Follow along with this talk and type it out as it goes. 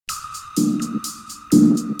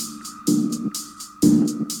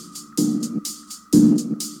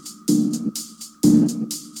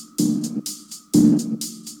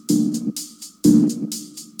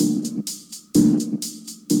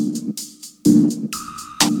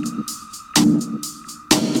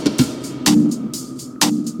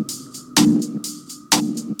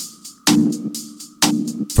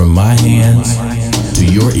From my hands to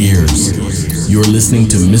your ears, you're listening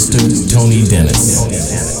to Mr. Tony Dennis.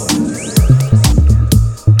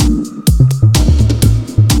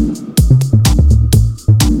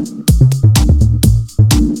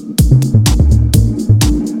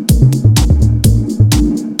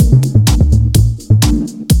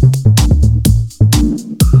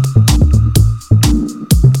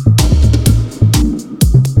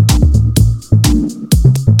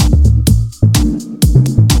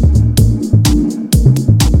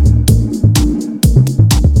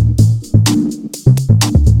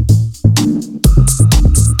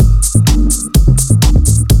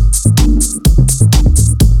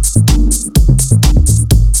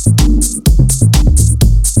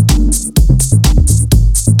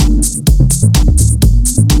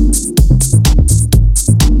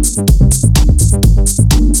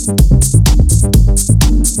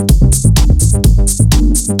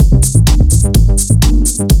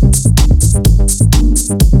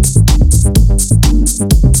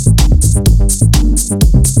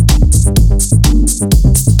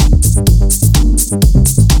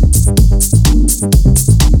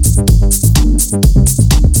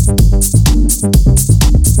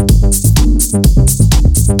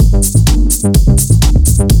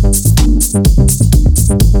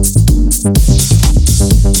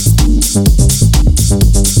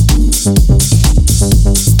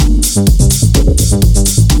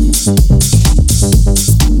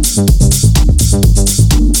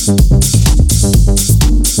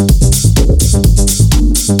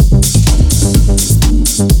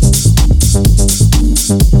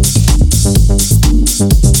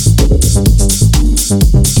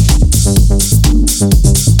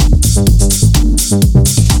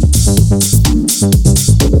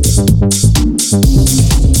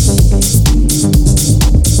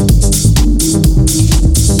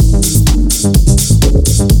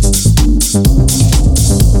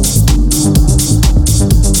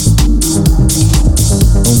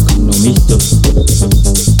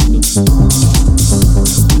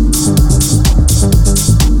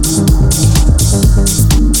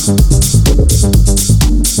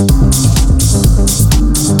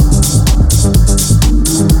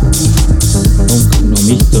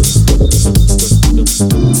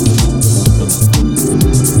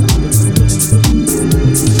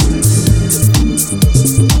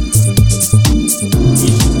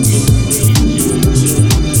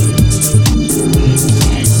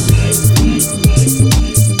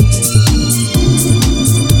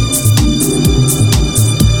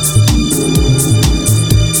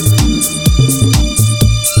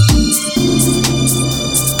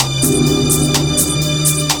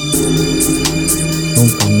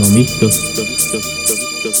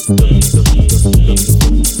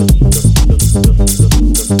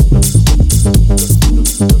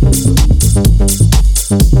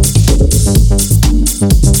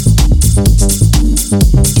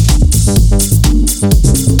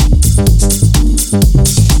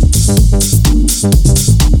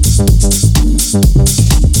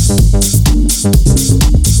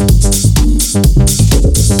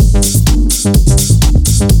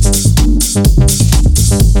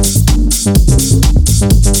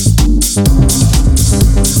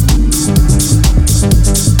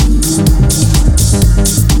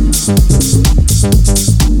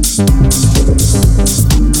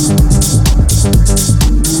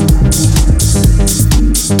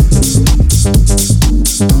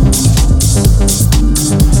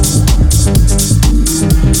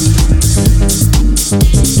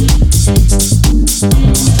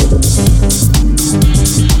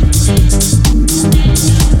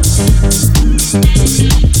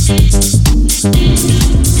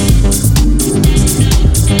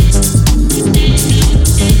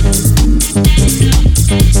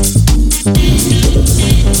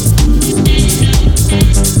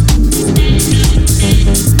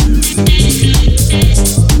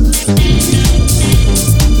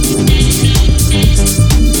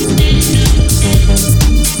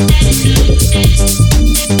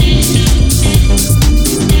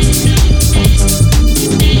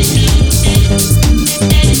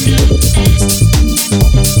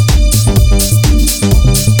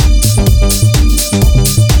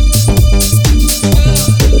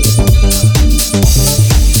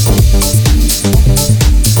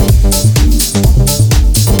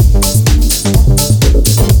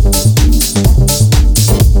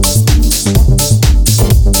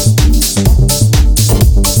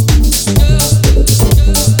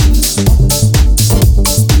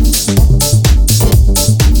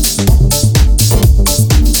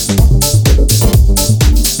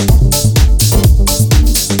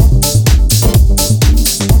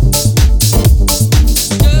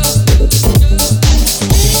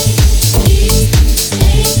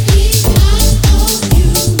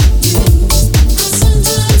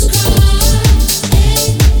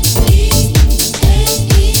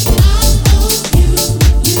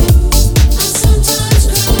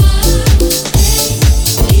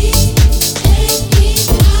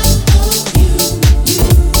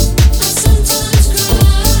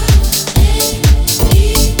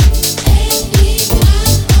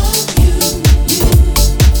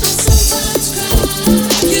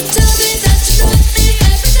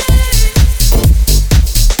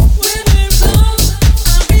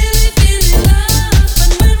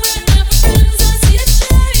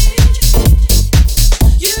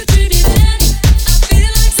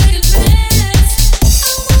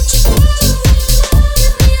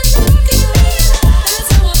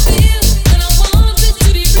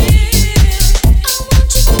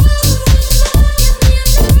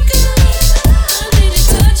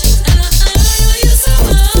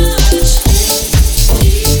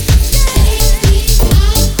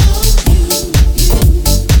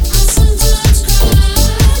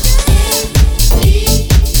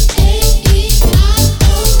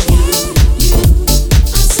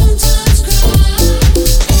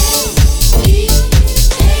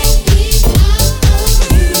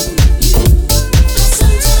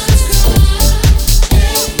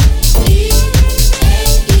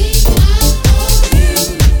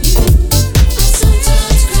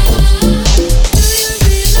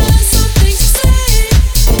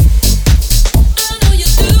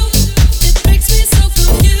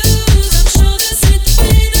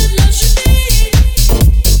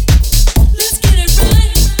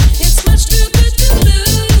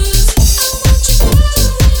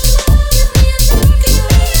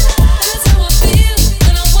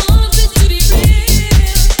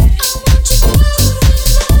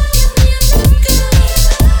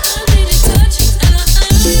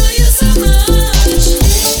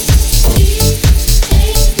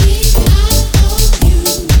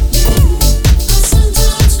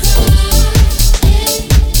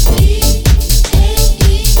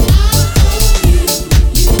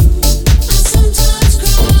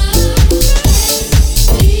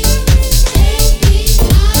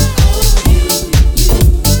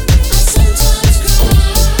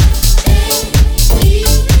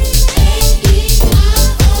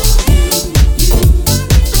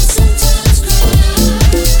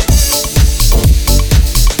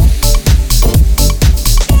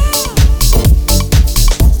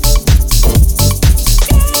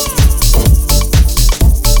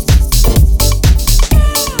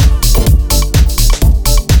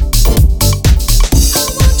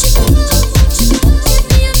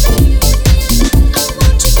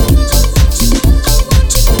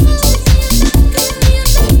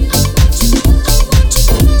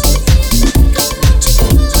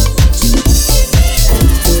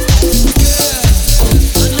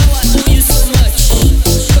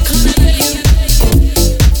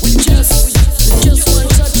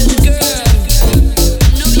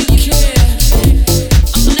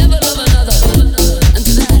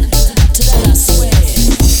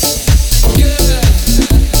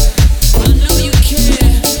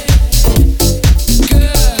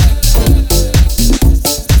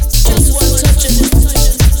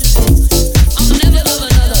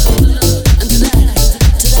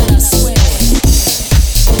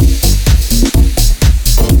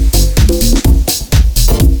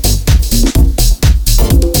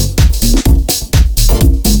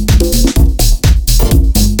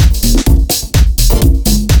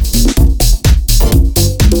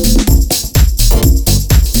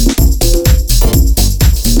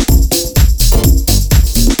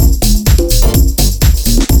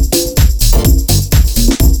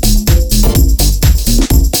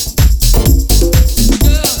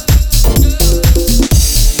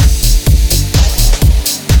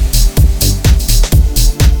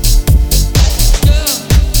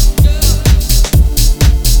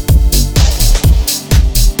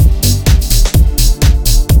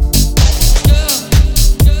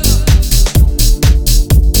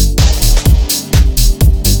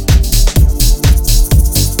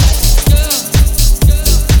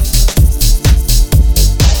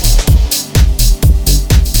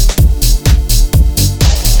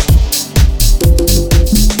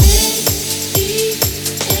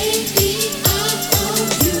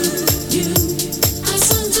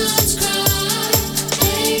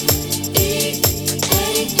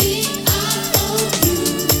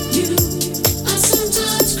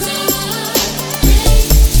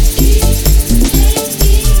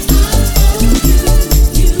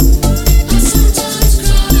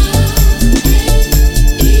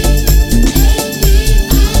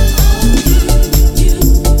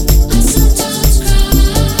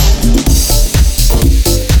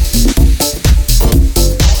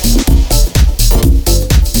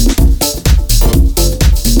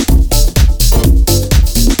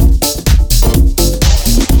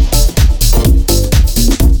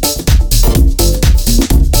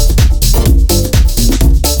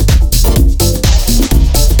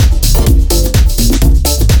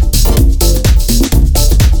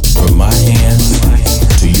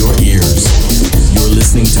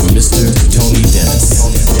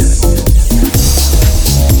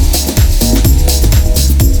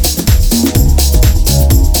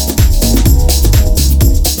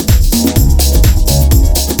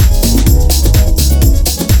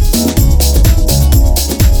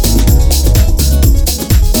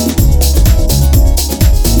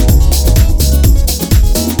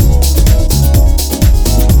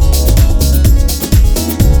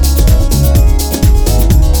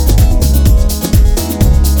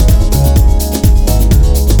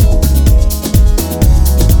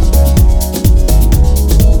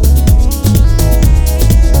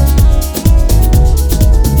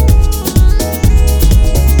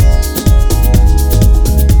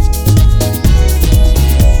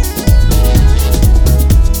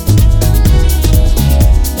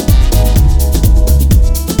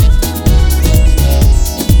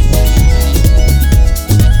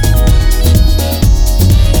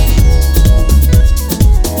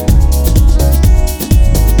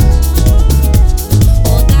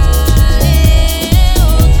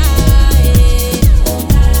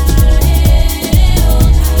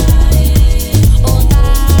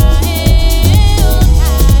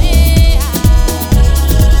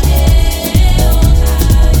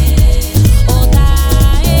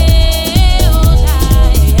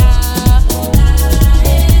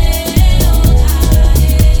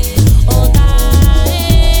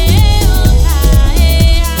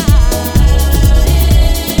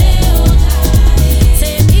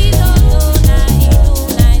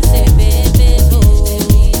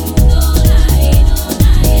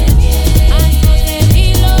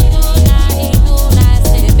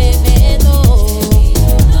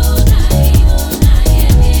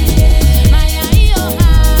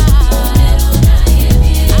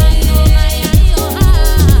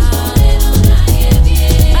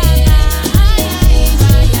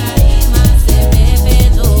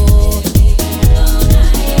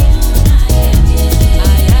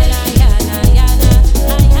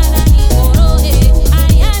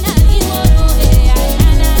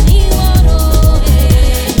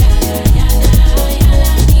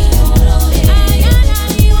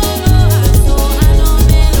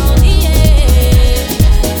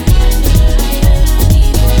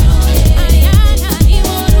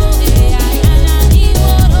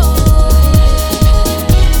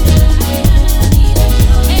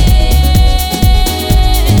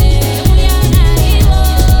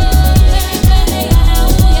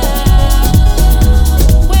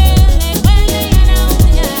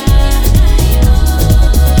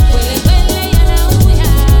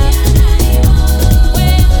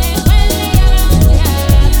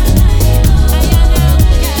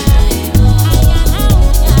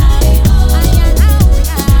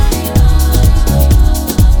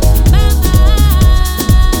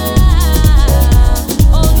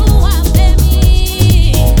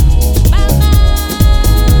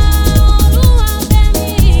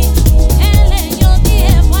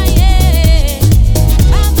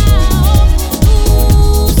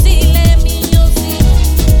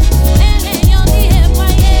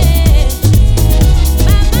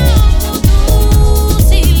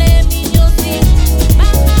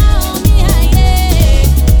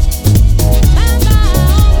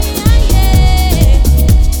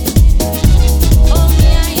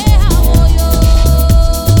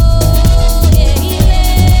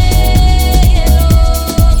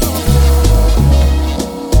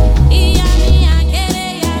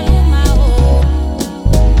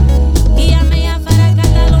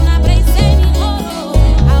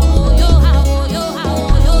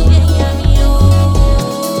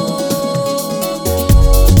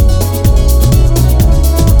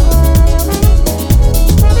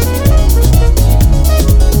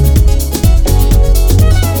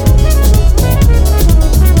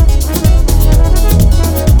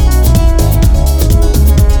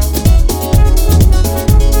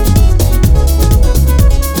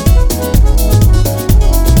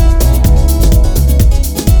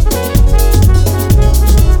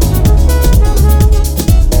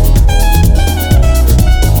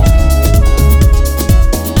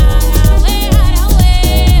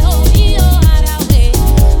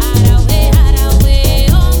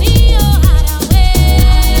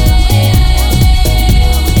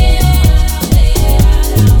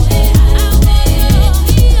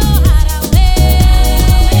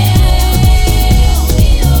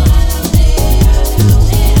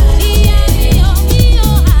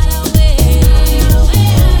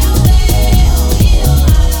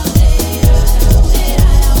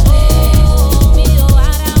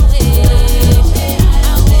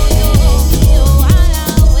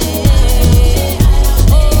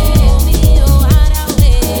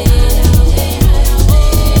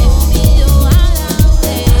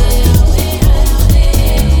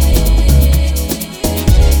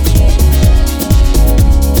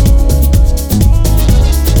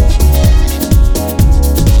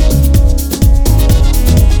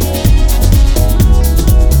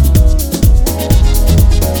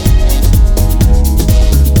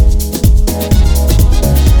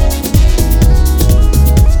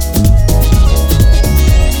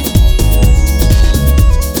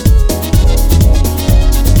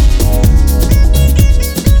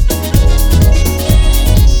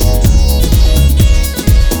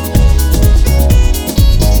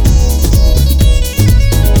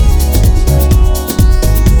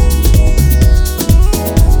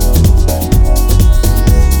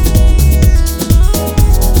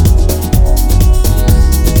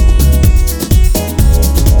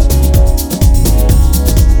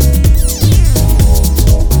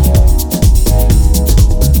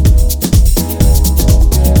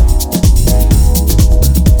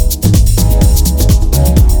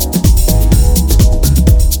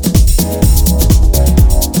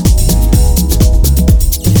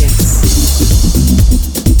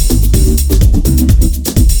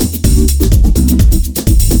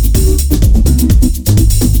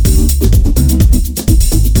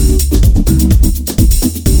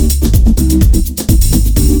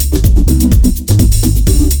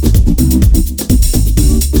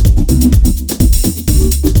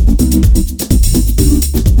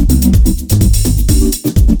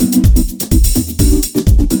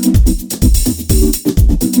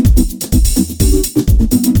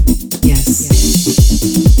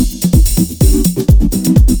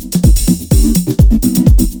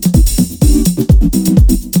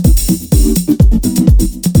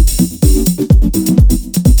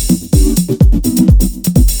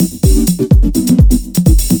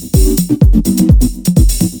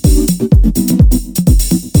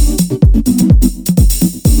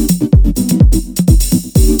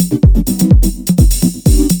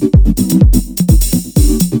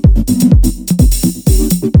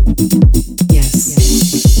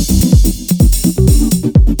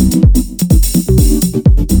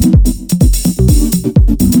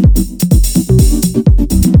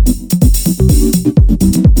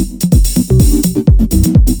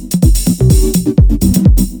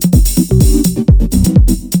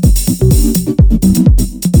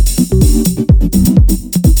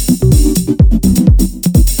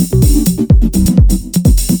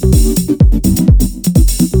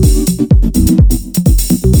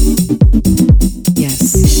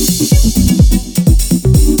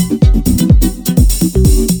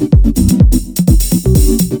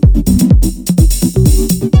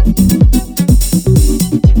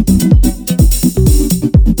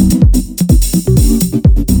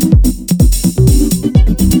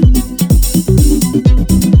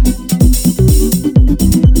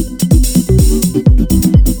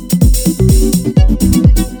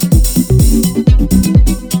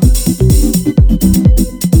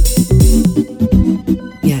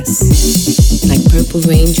 purple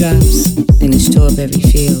raindrops in a strawberry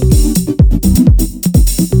field.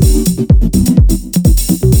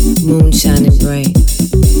 Moon shining bright,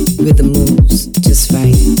 rhythm moves just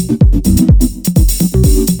right.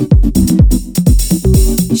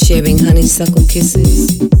 Sharing honeysuckle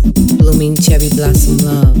kisses, blooming cherry blossom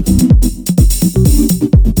love.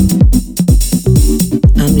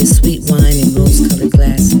 I'm your sweet wine in rose-colored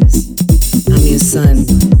glasses. I'm your sun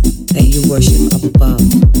that you worship up above.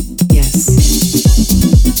 Yes.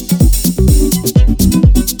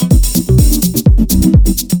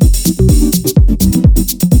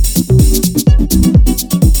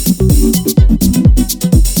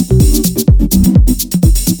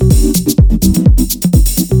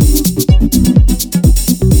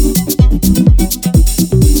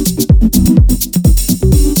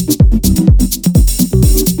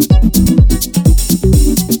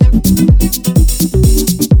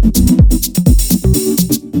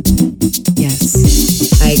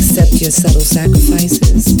 Your subtle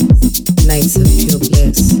sacrifices, nights of pure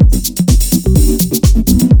bliss.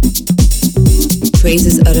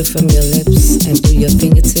 Praises uttered from your lips and through your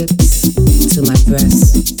fingertips to my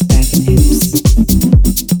breasts, back and hips.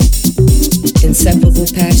 Inseparable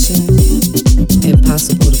passion,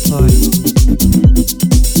 impossible to part.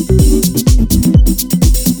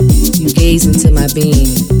 You gaze into my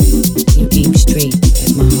being, you peep straight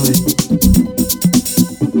at my heart.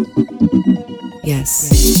 Yes.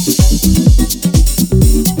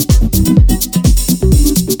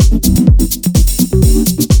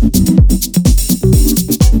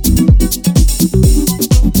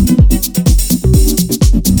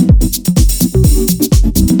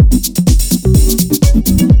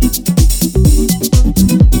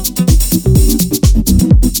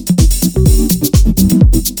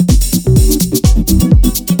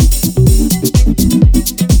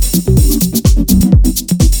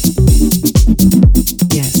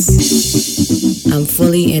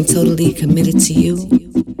 Fully and totally committed to you,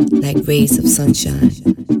 like rays of sunshine.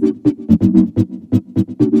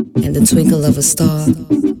 And the twinkle of a star,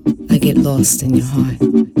 I get lost in your heart.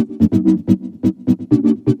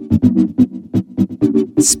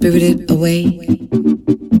 Spirited away,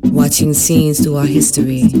 watching scenes through our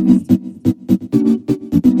history,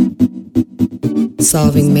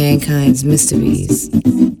 solving mankind's mysteries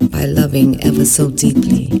by loving ever so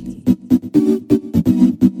deeply.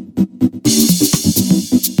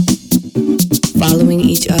 Following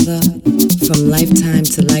each other from lifetime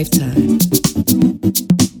to lifetime.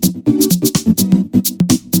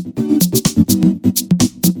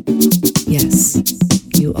 Yes,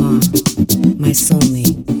 you are my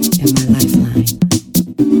soulmate and my lifeline.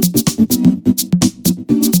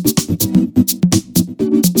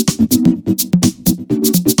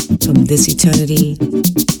 From this eternity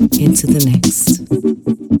into the next.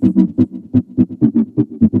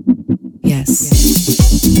 Yes.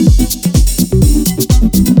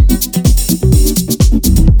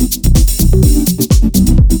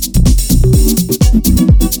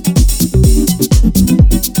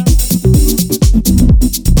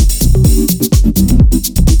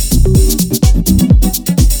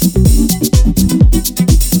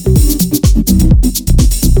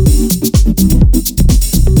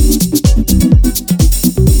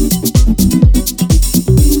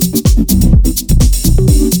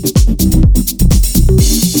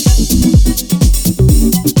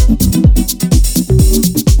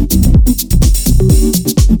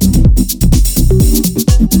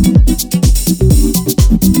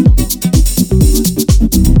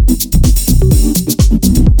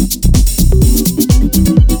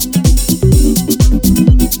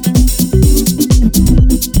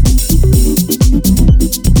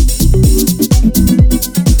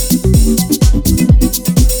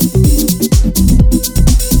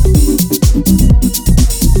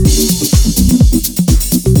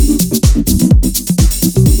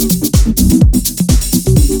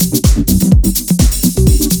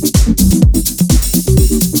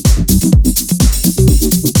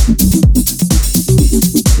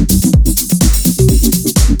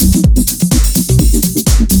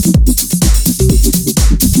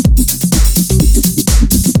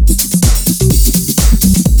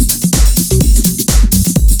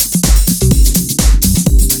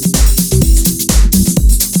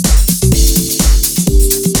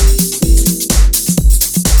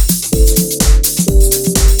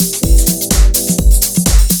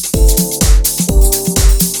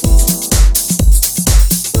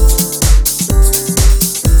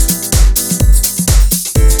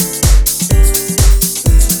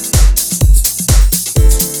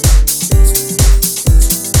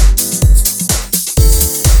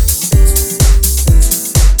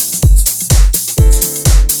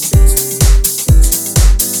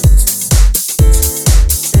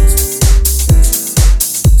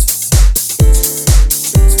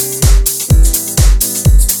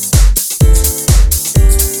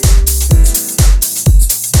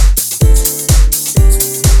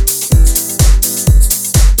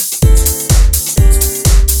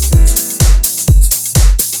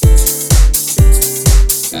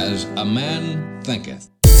 thinketh.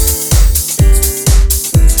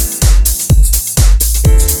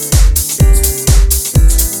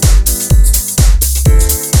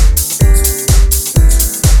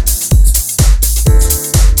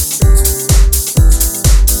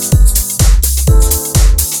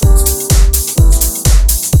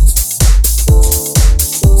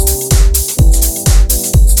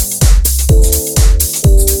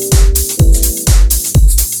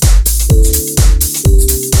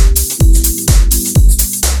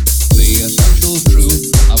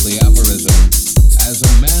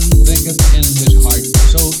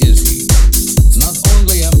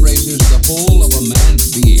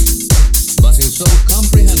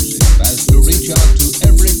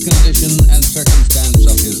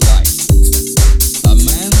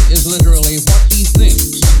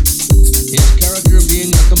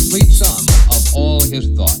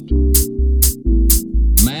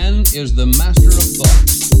 Is the master of thought,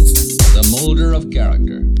 the molder of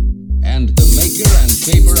character, and the maker and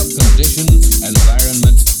shaper of condition,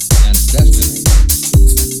 environment, and destiny.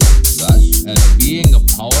 Thus, as being of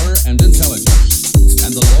power and intelligence,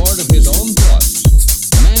 and the lord of his own thoughts,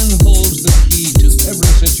 man holds the key to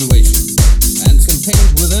every situation, and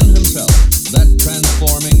contains within himself that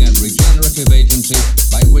transforming and regenerative agency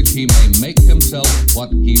by which he may make himself what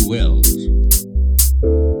he wills.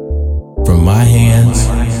 From my hands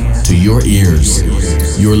to your ears,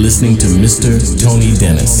 you're listening to Mr. Tony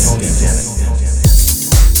Dennis.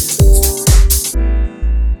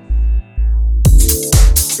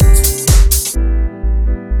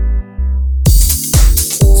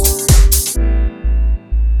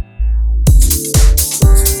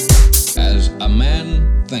 As a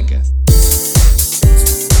man thinketh.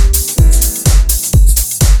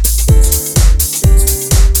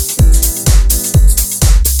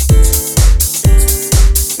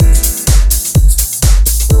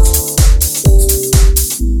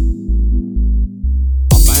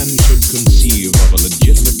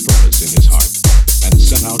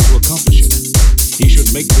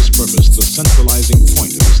 Centralizing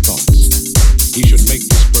point of his thoughts. He should make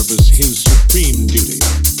this purpose his supreme duty,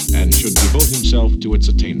 and should devote himself to its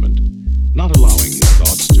attainment, not allowing his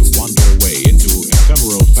thoughts to wander away into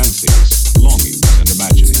ephemeral fancies, longings, and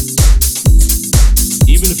imaginings.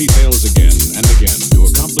 Even if he fails again and again to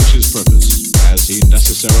accomplish his purpose, as he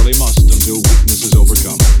necessarily must until weakness is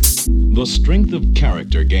overcome, the strength of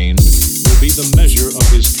character gained will be the measure of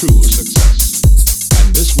his true success.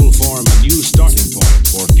 And this will form a new starting point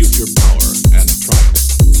for future power and triumph.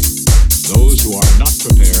 Those who are not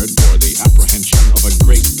prepared for the apprehension of a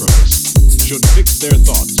great purpose should fix their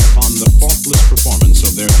thoughts upon the faultless performance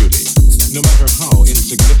of their duty, no matter how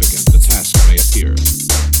insignificant the task may appear.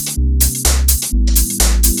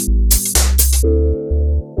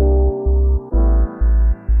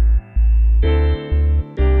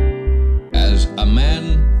 As a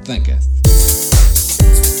man thinketh.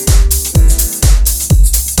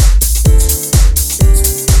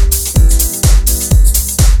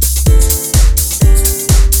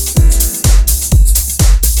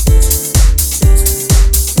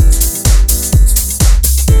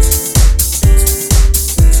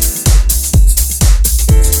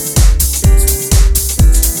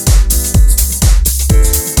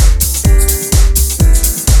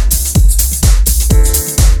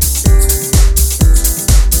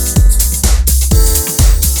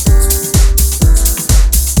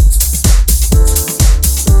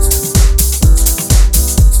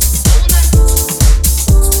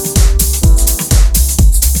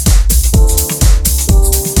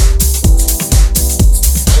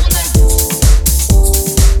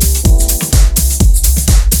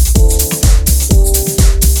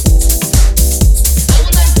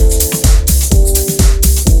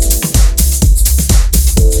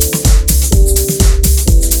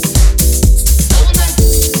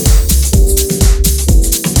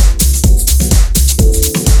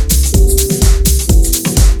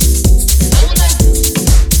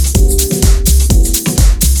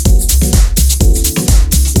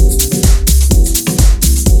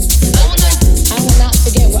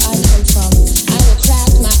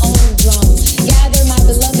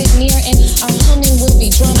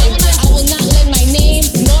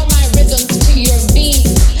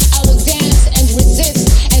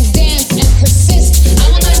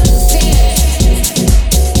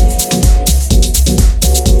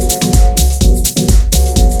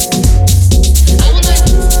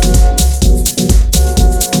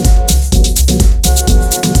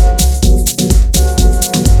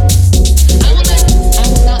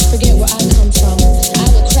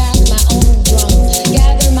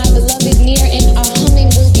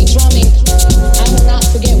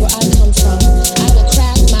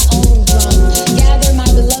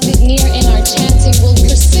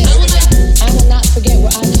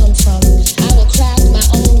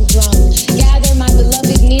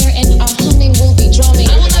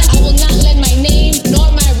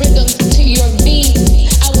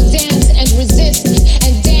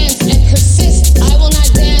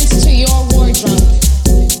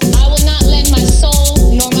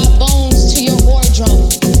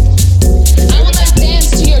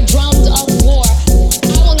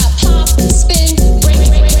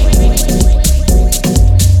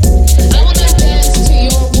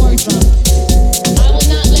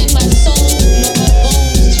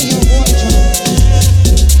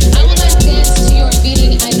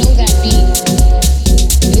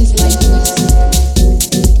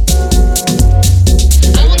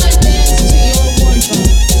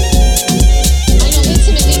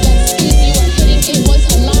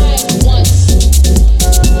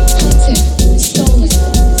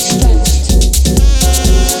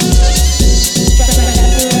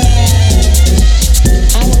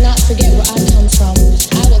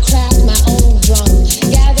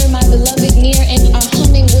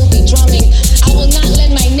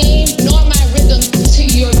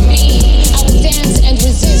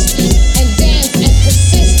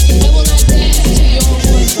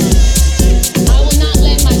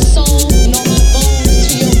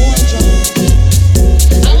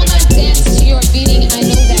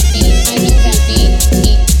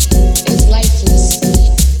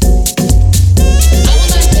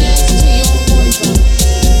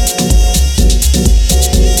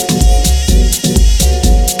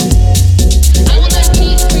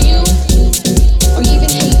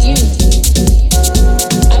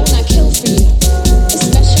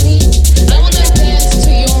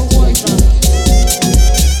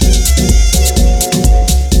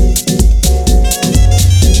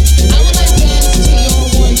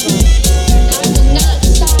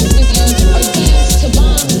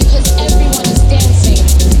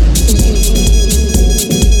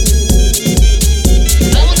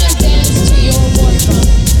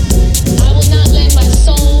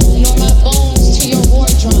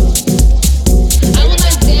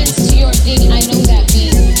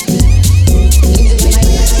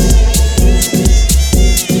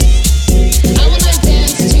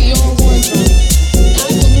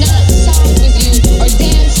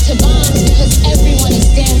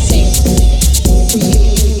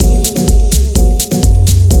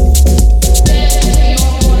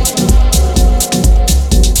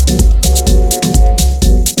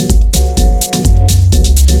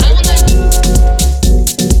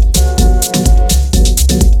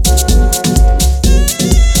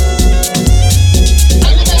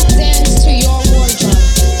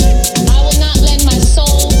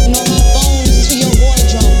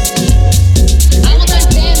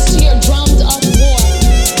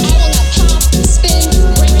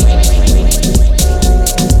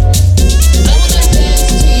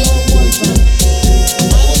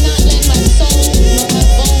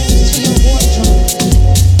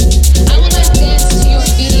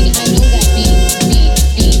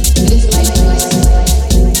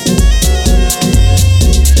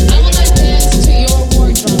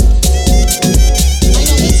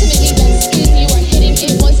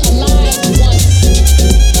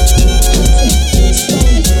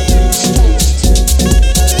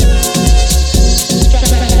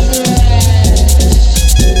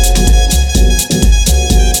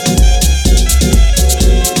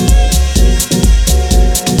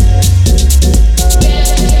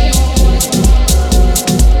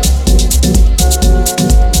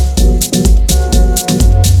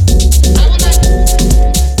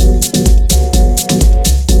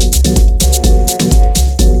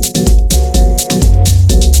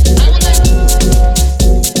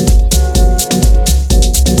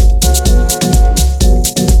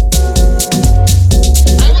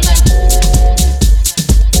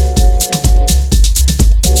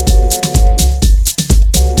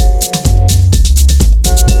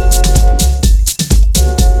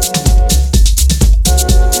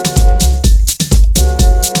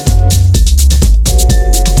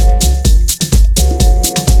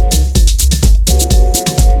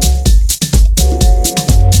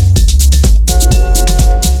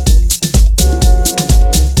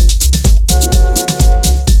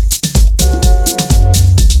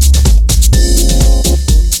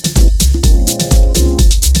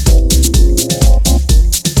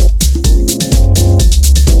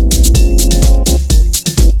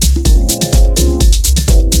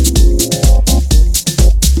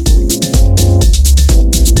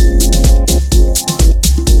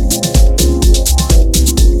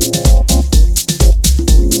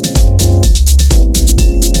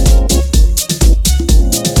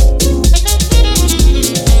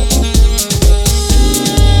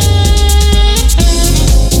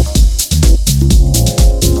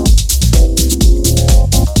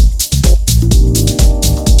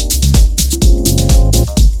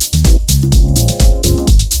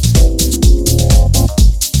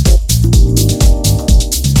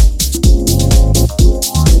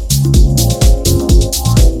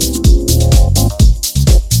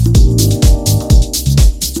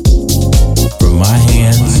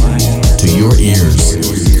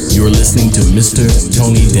 ears. You're listening to Mr.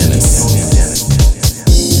 Tony Dennis.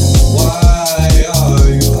 My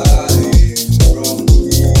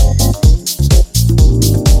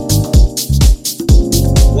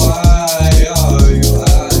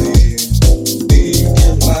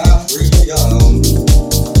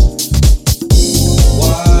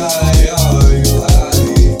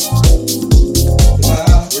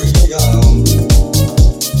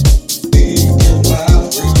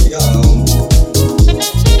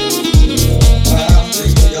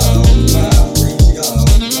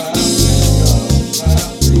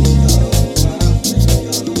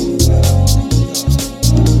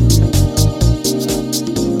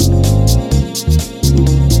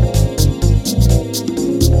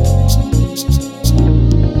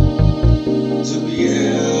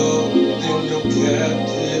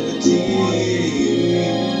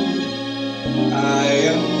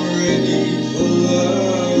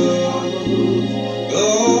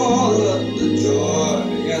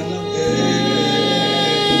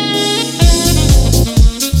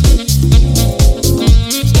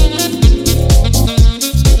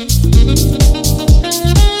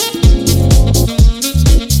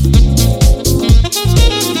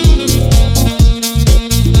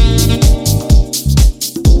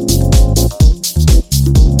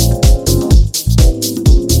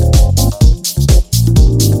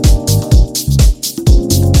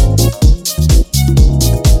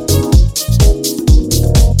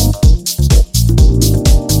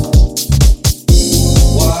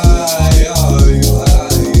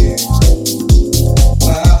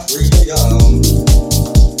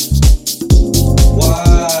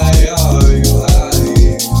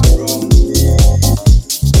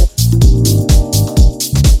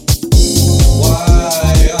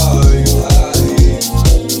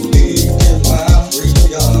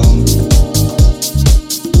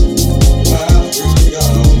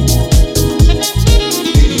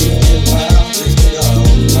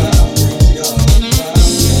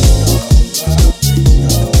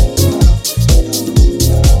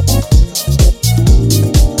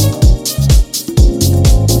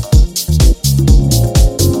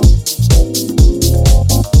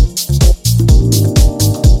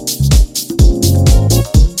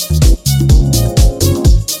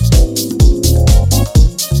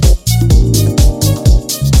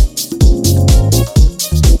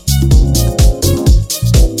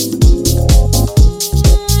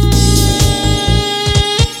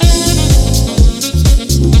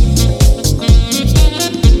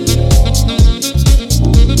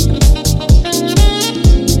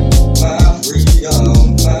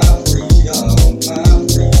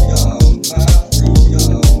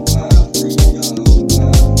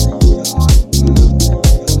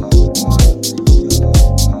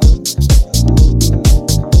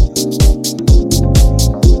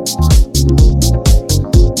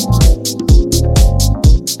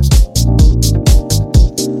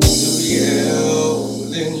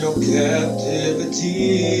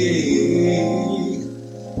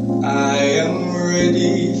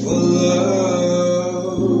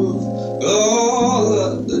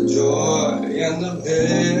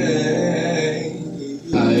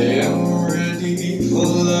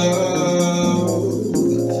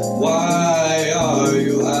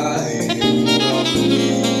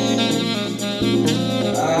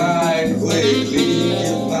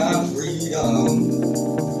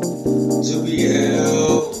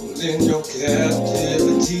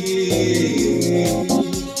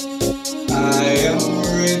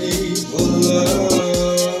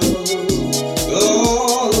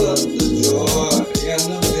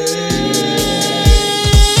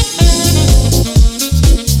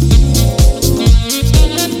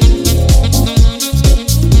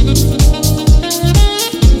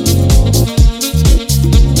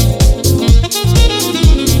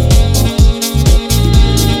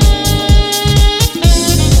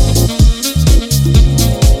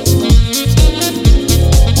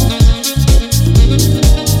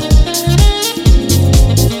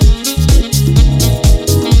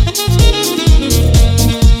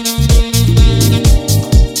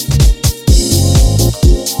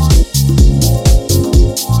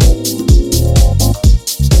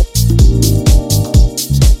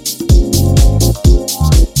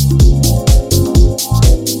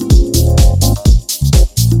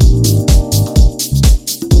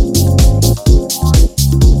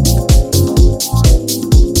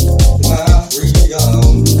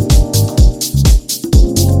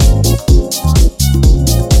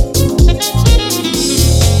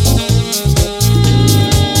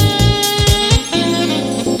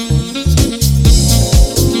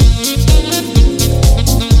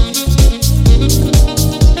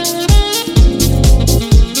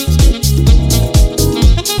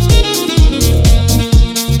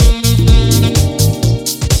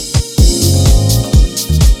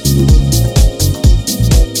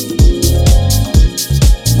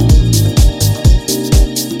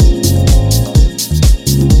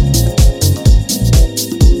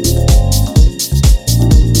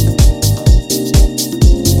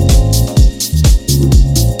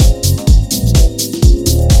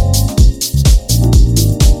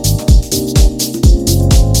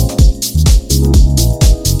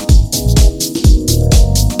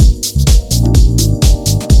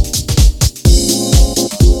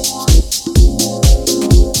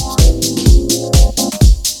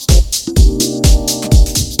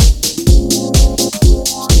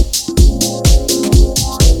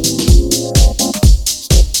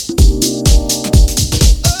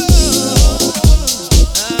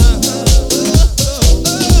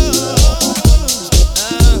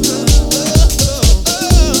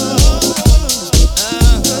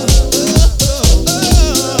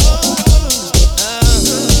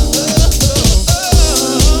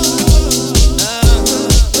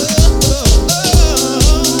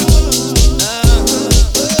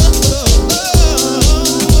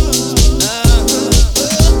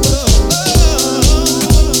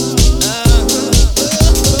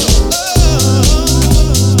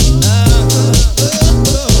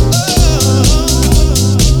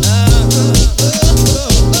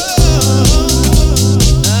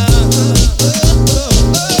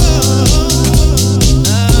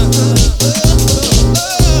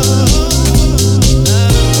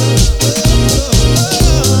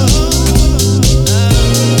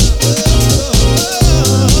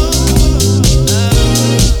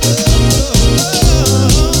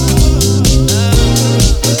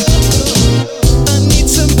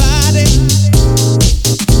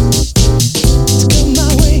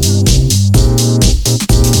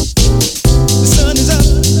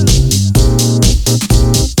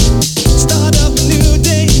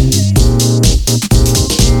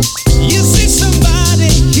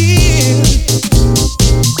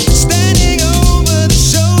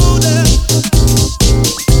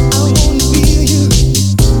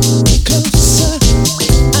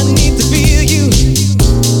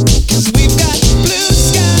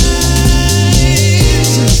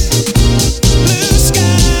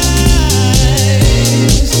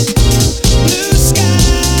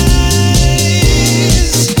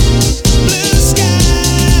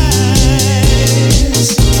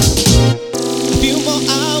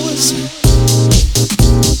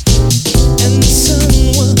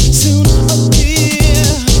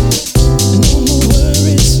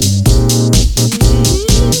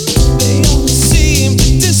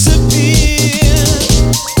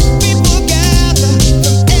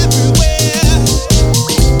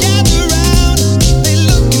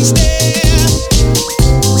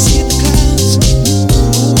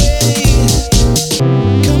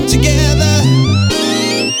Together,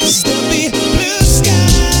 still be blue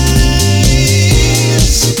skies.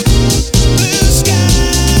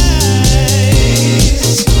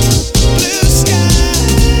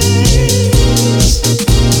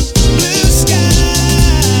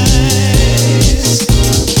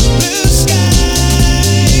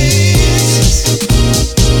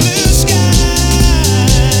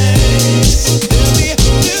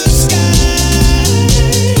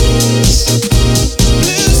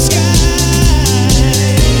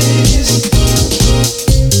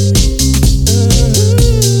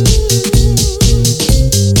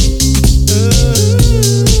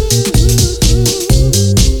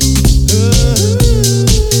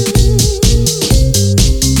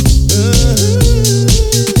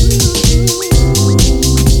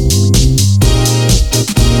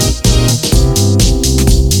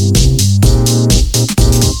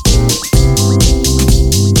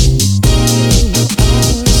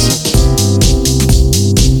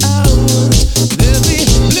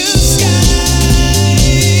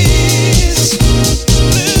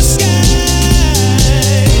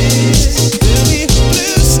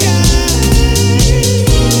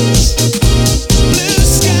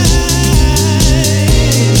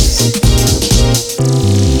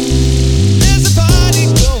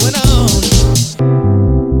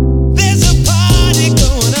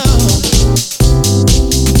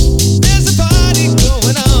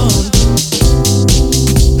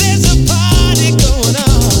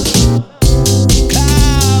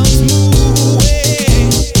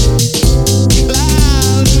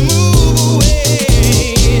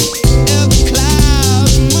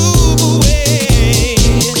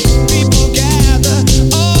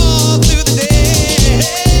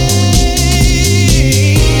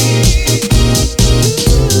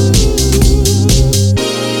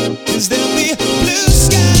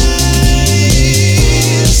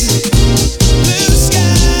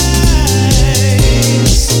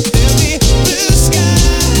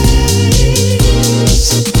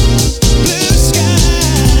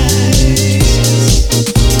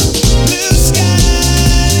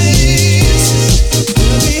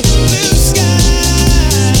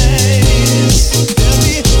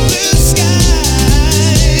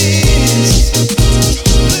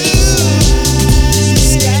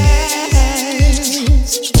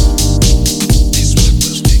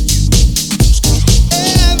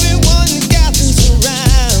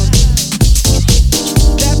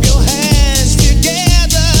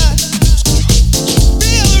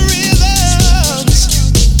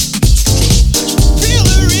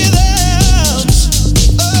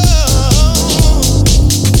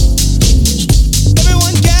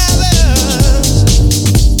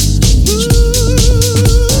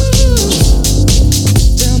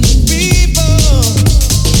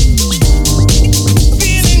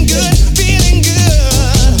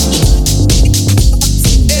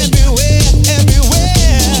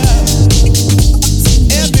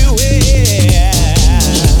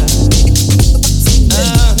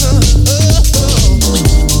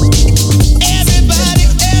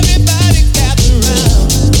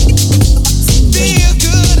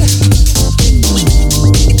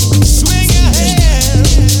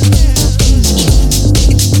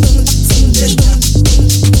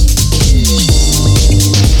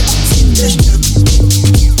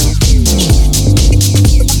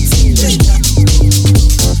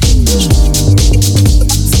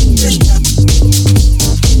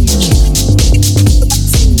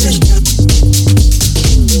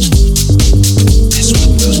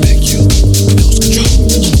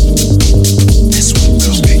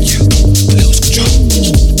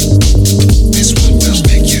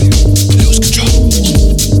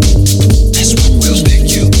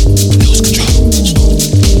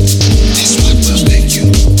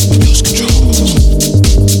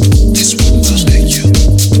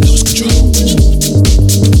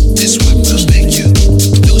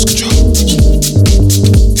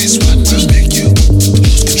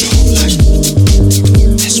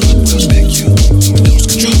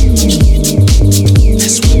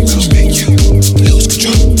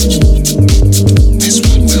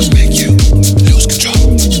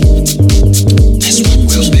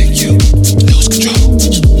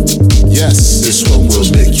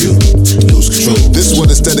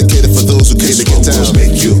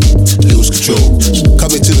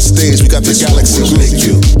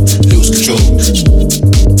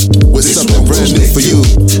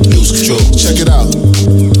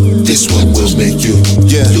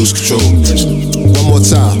 lose control. One more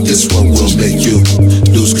time, this one will make you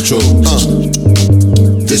lose control.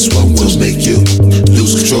 This one will make you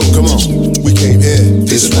lose control. Come on, we came here.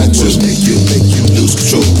 This one will make you lose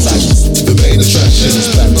control. Like the main attraction is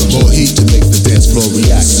back with more heat to make the dance floor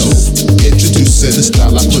react. So introducing the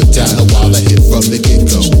style I put down a while I hit from the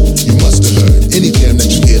get-go. You must have heard any jam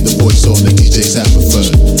that you hear the voice on the DJs have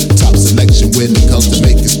preferred. Top selection when it comes to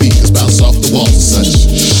making speakers bounce off the walls and such.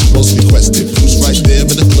 Most requested, Bruce right there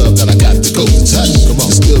in the club that I got to go to touch. Come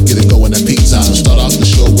on, still get it going at peak time. Start off the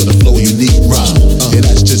show with a flow unique rhyme. Yeah,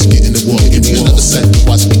 that's just getting it warm. Give me another second,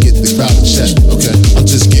 watch me get the crowd in check. Okay, I'm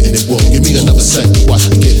just getting it warm. Give me another second,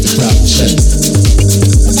 watch me get the crowd in check.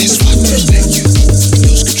 This one will make you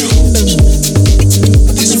lose control.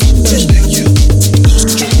 This one will make you lose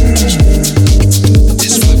control.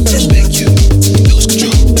 This one will make you lose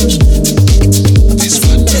control. This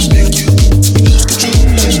one will make you lose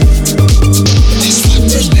control. This one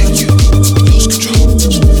will make you lose control.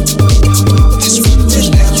 This one will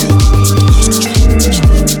make you lose control.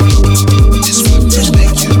 This one will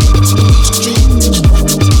make you lose control.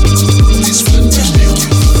 This one will make you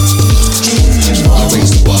lose control. I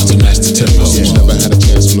raise the bar to match the tempo. Yeah, never had a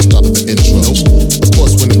chance from the start of the intro. Nope. Of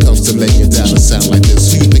course, when it comes to laying down a sound like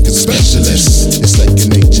this, who you think is specialist? It's like your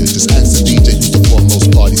nature. Just ask the DJ who's the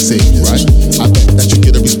foremost party savior, right? I bet that you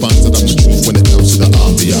get a response that I'm the truth when it comes to the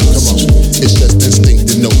ambiance. Come on, it's just instinct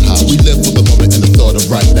to know how we live for the moment and the thought of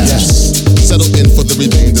right now. Yes. Settle in for the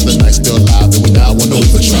remainder of the night, still alive, and we now on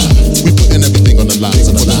overdrive. We putting everything on the line,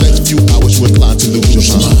 so for the next few hours you're inclined to lose your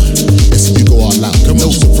mind. And so you go all out,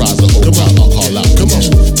 no surprise, the whole crowd I'll call out. Come on.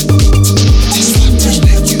 This one will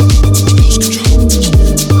make you lose control.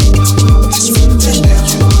 This one will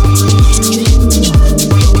make you lose control.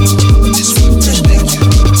 This one will make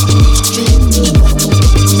you lose control. This one will make you lose control.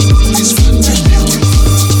 This one will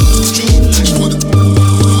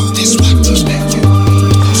make you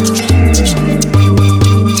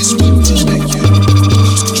lose control. This one will make you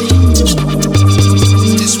lose control.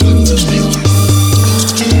 This one will make you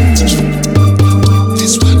lose control.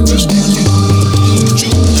 This one will make you lose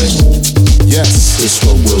control. Yes, this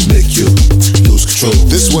one will make you lose control.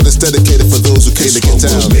 This one is dedicated for those who came to get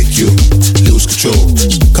down. This one will make you lose control.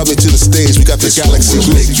 Coming to the stage, we got the Galaxy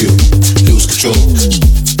will make you lose control.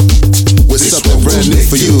 With something brand new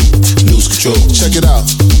for you, lose control. Check it out.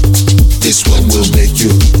 This one will make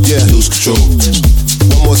you lose control.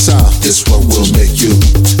 One more time. This one will make you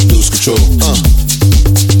lose control.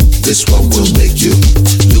 This one will make you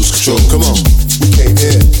lose control. Come on, we came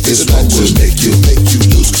here. This one will make you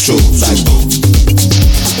lose control. Like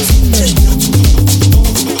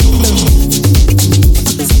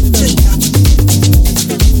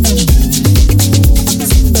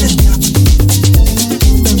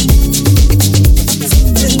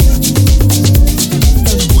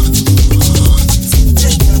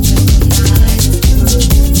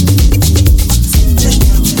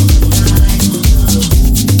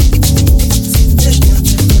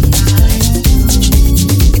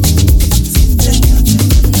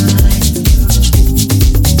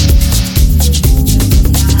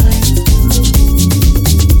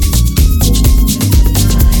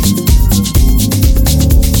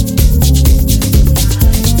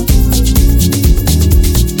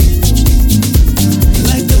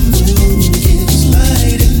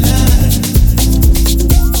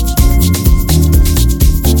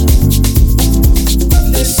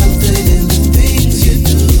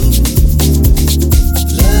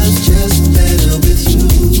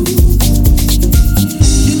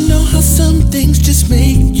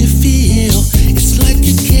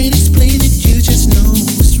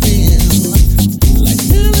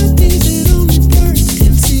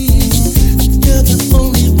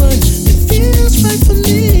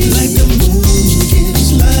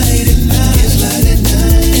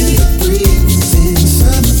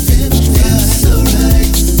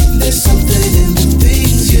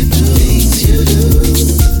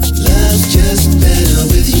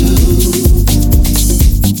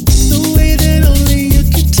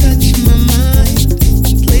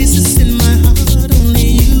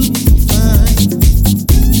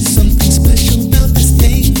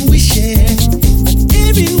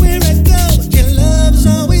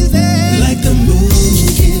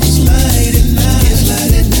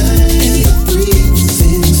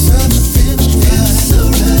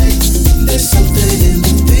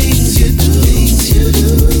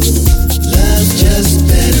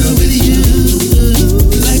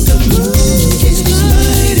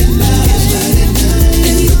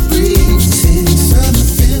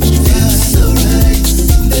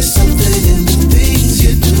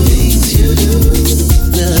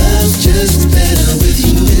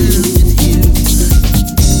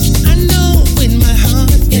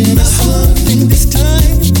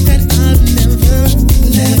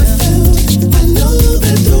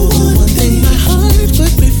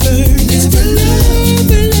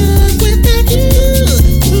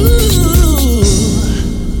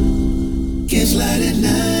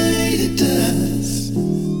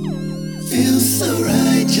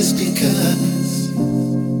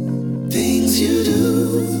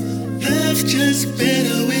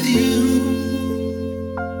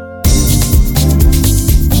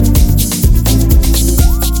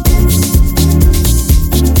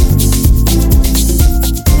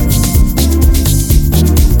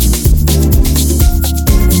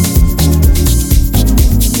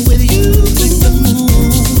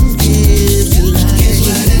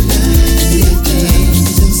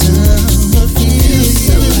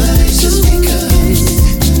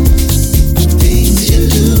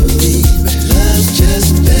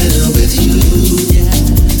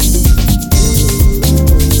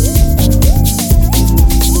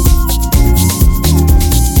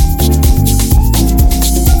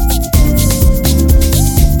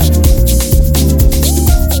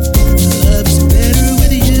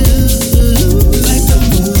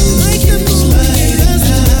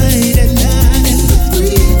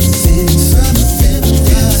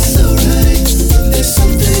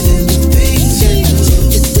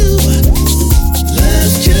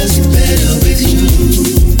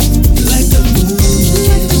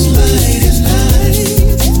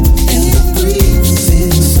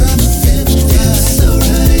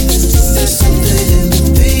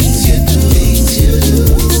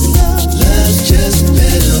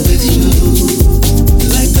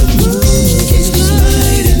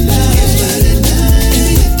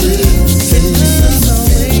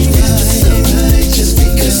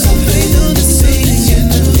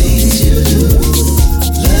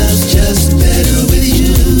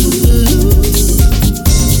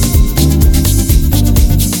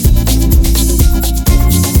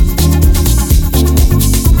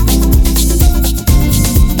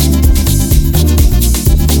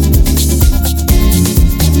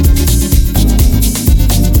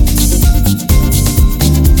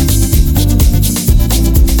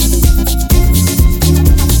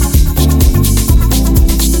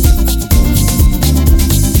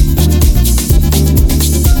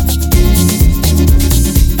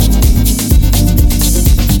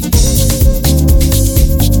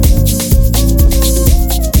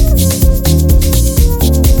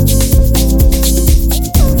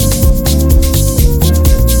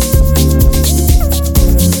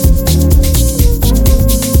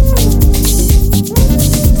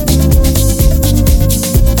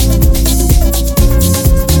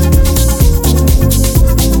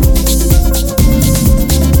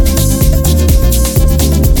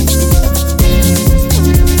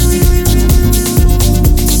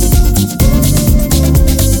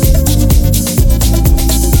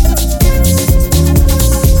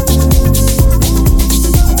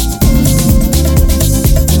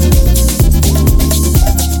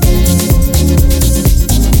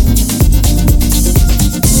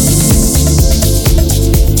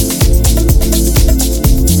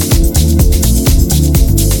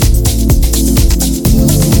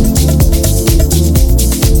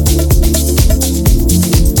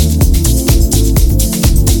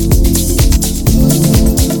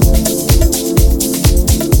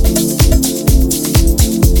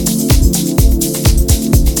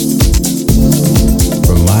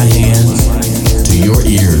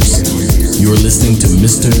ears. You're listening to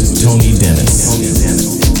Mr. Tony Dennis.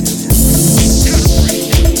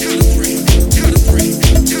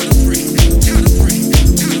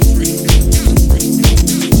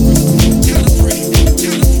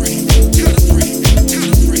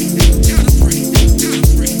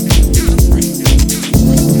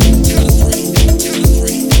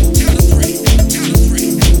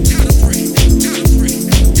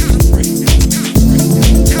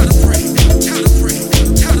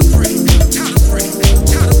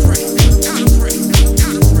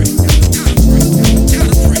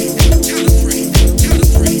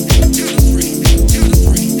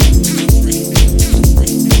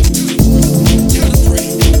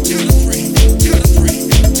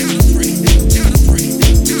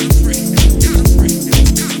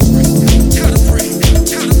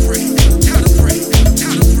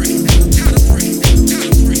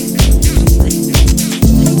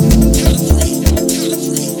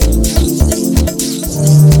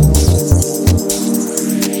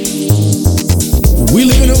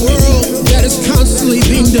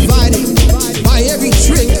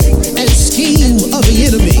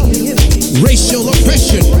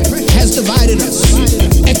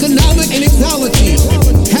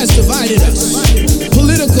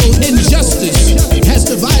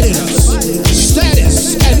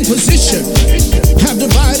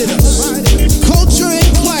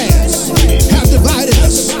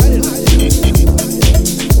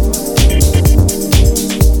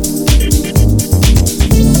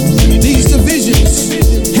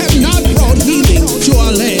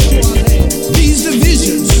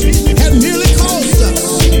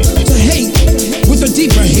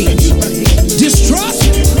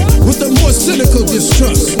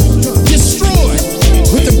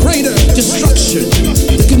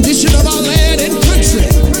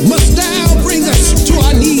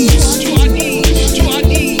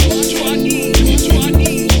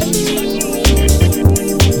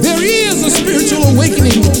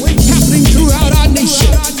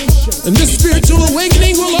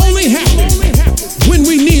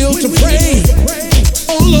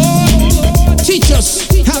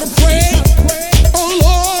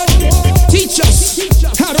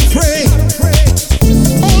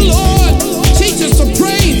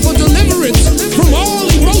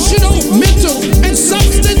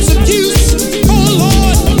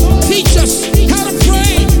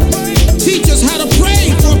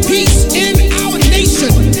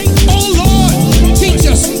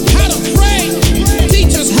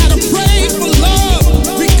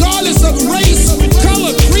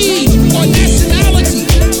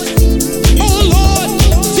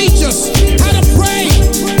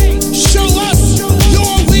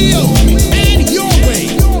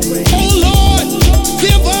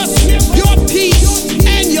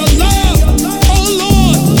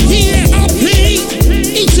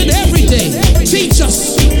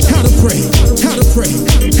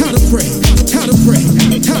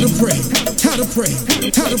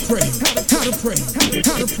 How to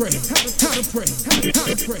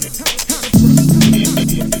pray.